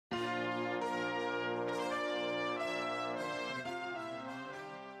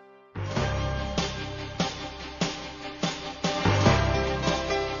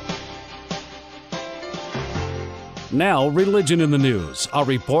Now, Religion in the News, a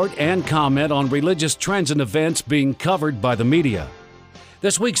report and comment on religious trends and events being covered by the media.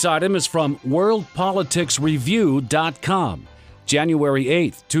 This week's item is from worldpoliticsreview.com, January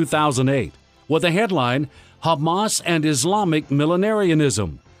 8, 2008, with the headline, Hamas and Islamic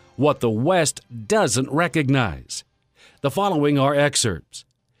Millenarianism, What the West Doesn't Recognize. The following are excerpts.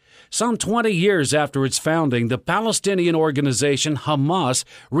 Some 20 years after its founding, the Palestinian organization Hamas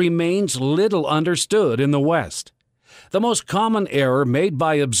remains little understood in the West. The most common error made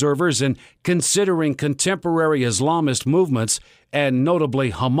by observers in considering contemporary Islamist movements, and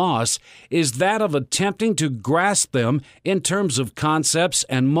notably Hamas, is that of attempting to grasp them in terms of concepts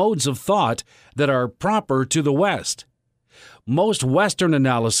and modes of thought that are proper to the West. Most Western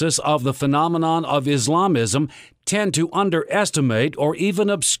analysis of the phenomenon of Islamism tend to underestimate or even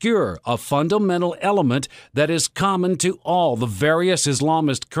obscure a fundamental element that is common to all the various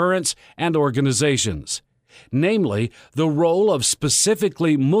Islamist currents and organizations, namely the role of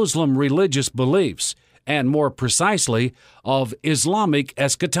specifically Muslim religious beliefs, and more precisely, of Islamic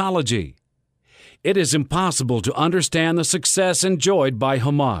eschatology. It is impossible to understand the success enjoyed by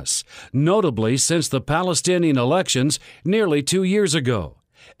Hamas, notably since the Palestinian elections nearly 2 years ago,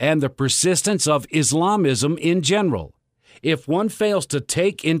 and the persistence of Islamism in general, if one fails to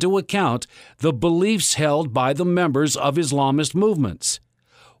take into account the beliefs held by the members of Islamist movements.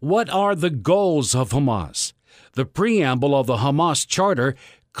 What are the goals of Hamas? The preamble of the Hamas Charter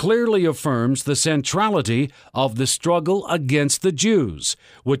clearly affirms the centrality of the struggle against the Jews,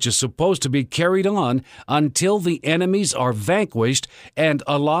 which is supposed to be carried on until the enemies are vanquished and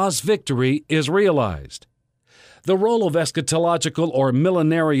Allah's victory is realized. The role of eschatological or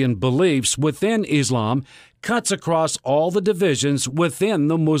millenarian beliefs within Islam cuts across all the divisions within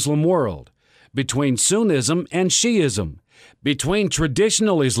the Muslim world, between Sunnism and Shiism, between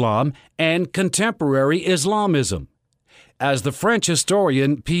traditional Islam and contemporary Islamism. As the French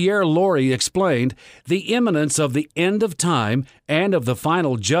historian Pierre Lorry explained, the imminence of the end of time and of the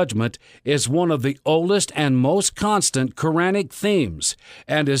final judgment is one of the oldest and most constant Quranic themes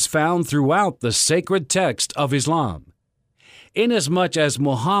and is found throughout the sacred text of Islam. Inasmuch as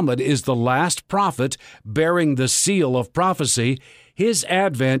Muhammad is the last prophet bearing the seal of prophecy, his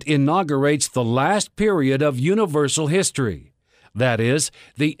advent inaugurates the last period of universal history, that is,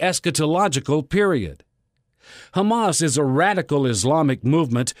 the eschatological period. Hamas is a radical Islamic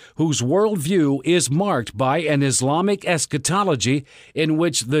movement whose worldview is marked by an Islamic eschatology in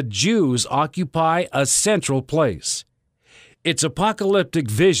which the Jews occupy a central place. Its apocalyptic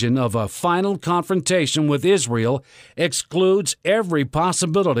vision of a final confrontation with Israel excludes every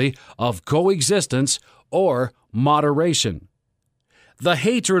possibility of coexistence or moderation. The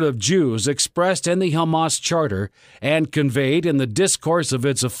hatred of Jews expressed in the Hamas Charter and conveyed in the discourse of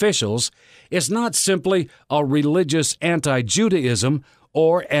its officials is not simply a religious anti-Judaism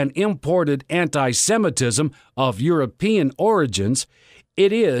or an imported anti-Semitism of European origins.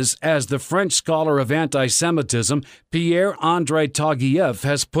 It is, as the French scholar of anti-Semitism Pierre-André Taguieff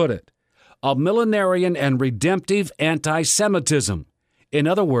has put it, a millenarian and redemptive anti-Semitism. In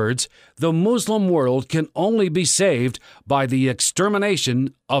other words, the Muslim world can only be saved by the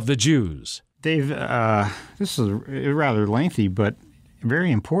extermination of the Jews. Dave, this is rather lengthy, but very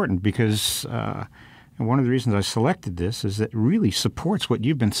important because one of the reasons I selected this is that it really supports what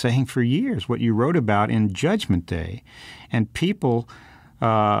you've been saying for years, what you wrote about in Judgment Day. And people,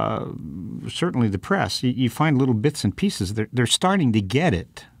 certainly the press, you find little bits and pieces. They're starting to get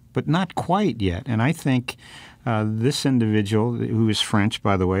it, but not quite yet. And I think this individual, who is French,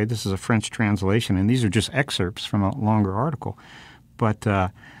 by the way, this is a French translation, and these are just excerpts from a longer article, but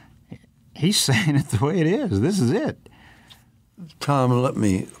he's saying it the way it is. This is it. Tom, let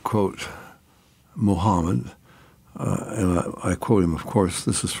me quote Muhammad, and I quote him, of course.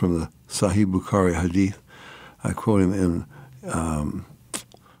 This is from the Sahih Bukhari Hadith. I quote him in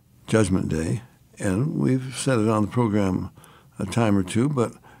Judgment Day, and we've said it on the program a time or two,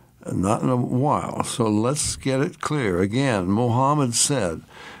 but not in a while. So let's get it clear. Again, Muhammad said,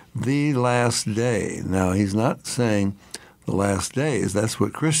 the last day. Now, he's not saying the last days. That's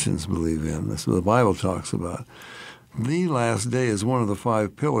what Christians believe in. That's what the Bible talks about. The last day is one of the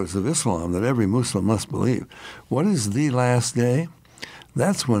 5 pillars of Islam that every Muslim must believe. What is the last day?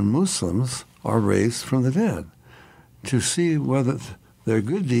 That's when Muslims are raised from the dead to see whether their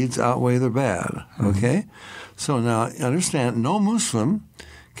good deeds outweigh their bad. Okay? So now, understand, no Muslim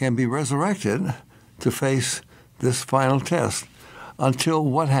can be resurrected to face this final test until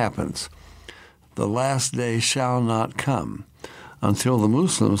what happens? The last day shall not come until the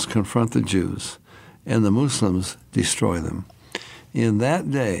Muslims confront the Jews and the Muslims destroy them. In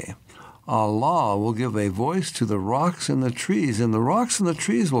that day, Allah will give a voice to the rocks and the trees, and the rocks and the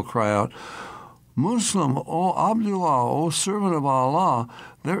trees will cry out, Muslim, O Abdullah, O servant of Allah,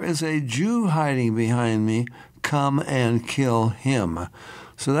 there is a Jew hiding behind me. Come and kill him.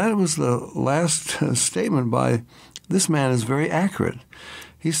 So that was the last statement by this man is very accurate.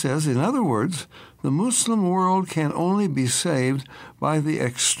 He says, in other words, the Muslim world can only be saved by the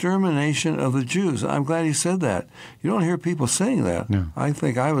extermination of the Jews. I'm glad he said that. You don't hear people saying that. No. I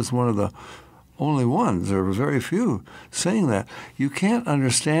think I was one of the only ones. There were very few saying that. You can't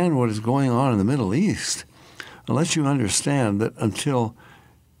understand what is going on in the Middle East unless you understand that until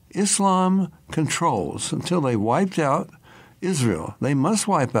Islam controls, until they wiped out Israel, they must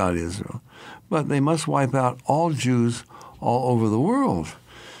wipe out Israel, but they must wipe out all Jews all over the world.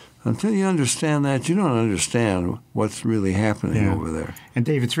 Until you understand that, you don't understand what's really happening over there. And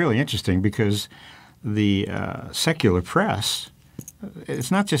Dave, it's really interesting because the secular press,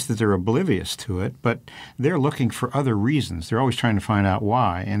 it's not just that they're oblivious to it, but they're looking for other reasons. They're always trying to find out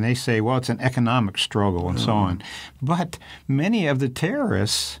why. And they say, well, it's an economic struggle and so on. But many of the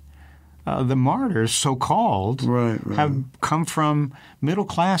terrorists, the martyrs, so-called, have come from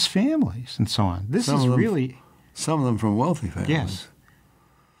middle-class families and so on. This is really... Some of them from wealthy families. Yes.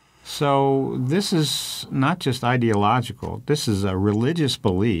 So this is not just ideological. This is a religious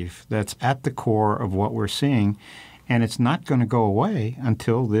belief that's at the core of what we're seeing, and it's not going to go away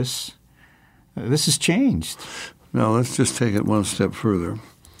until this is changed. Now, let's just take it one step further.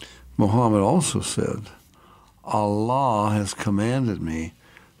 Muhammad also said, Allah has commanded me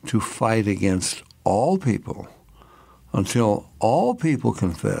to fight against all people until all people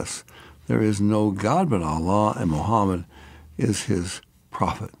confess there is no God but Allah, and Muhammad is his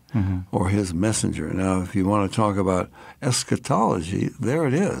prophet or his messenger. Now, if you want to talk about eschatology, there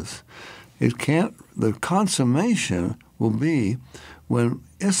it is. It can't. The consummation will be when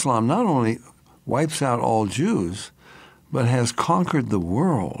Islam not only wipes out all Jews, but has conquered the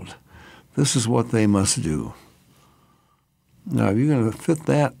world. This is what they must do. Now, if you're going to fit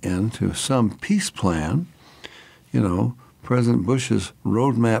that into some peace plan, President Bush's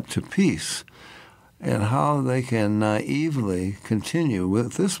roadmap to peace, and how they can naively continue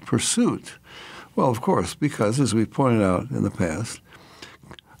with this pursuit. Well, of course, because, as we pointed out in the past,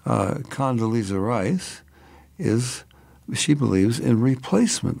 Condoleezza Rice she believes in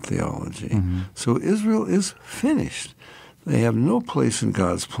replacement theology. So Israel is finished. They have no place in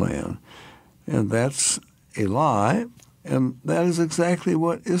God's plan. And that's a lie, and that is exactly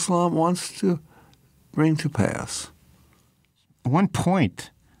what Islam wants to bring to pass. One point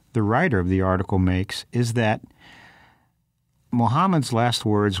the writer of the article makes is that Muhammad's last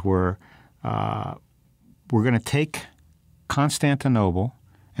words were, we're going to take Constantinople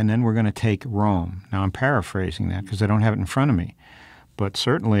and then we're going to take Rome. Now, I'm paraphrasing that because I don't have it in front of me. But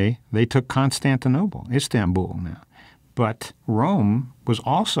certainly they took Constantinople, Istanbul now. But Rome was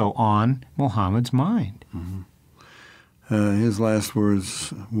also on Muhammad's mind. His last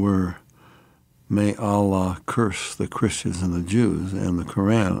words were, may Allah curse the Christians and the Jews. And the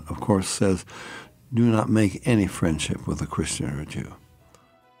Quran, of course, says, do not make any friendship with a Christian or a Jew.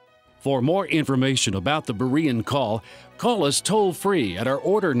 For more information about the Berean Call, call us toll-free at our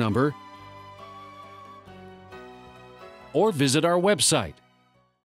order number or visit our website,